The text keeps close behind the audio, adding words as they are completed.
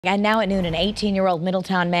And now at noon, an 18-year-old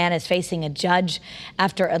Middletown man is facing a judge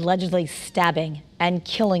after allegedly stabbing and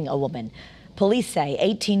killing a woman. Police say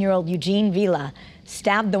 18-year-old Eugene Vila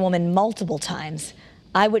stabbed the woman multiple times.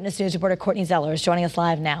 Eyewitness News reporter Courtney Zeller is joining us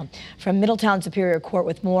live now from Middletown Superior Court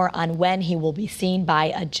with more on when he will be seen by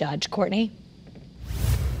a judge. Courtney?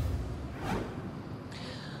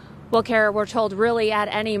 Well, Kara, we're told really at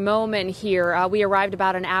any moment here. We arrived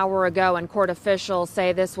about an hour ago, and court officials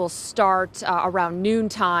say this will start around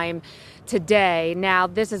noontime today. Now,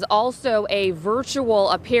 this is also a virtual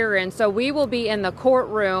appearance, so we will be in the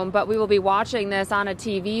courtroom, but we will be watching this on a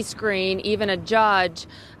TV screen. Even a judge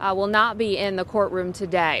will not be in the courtroom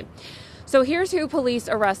today. So here's who police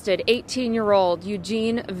arrested: 18-year-old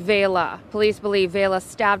Eugene Vila. Police believe Vila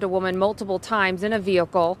stabbed a woman multiple times in a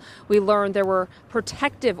vehicle. We learned there were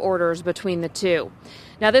protective orders between the two.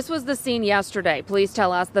 Now, this was the scene yesterday. Police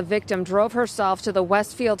tell us the victim drove herself to the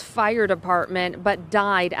Westfield Fire Department but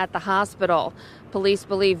died at the hospital. Police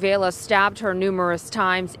believe Vila stabbed her numerous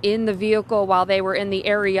times in the vehicle while they were in the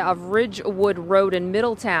area of Ridgewood Road in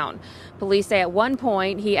Middletown. Police say at one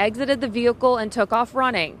point he exited the vehicle and took off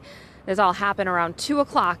running. This all happened around 2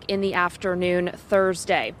 o'clock in the afternoon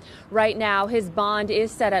Thursday. Right now, his bond is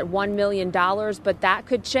set at $1 million, but that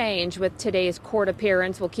could change with today's court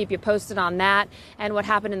appearance. We'll keep you posted on that and what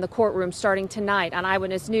happened in the courtroom starting tonight on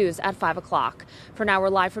Eyewitness News at 5 o'clock. For now, we're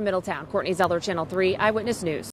live from Middletown. Courtney Zeller, Channel 3 Eyewitness News.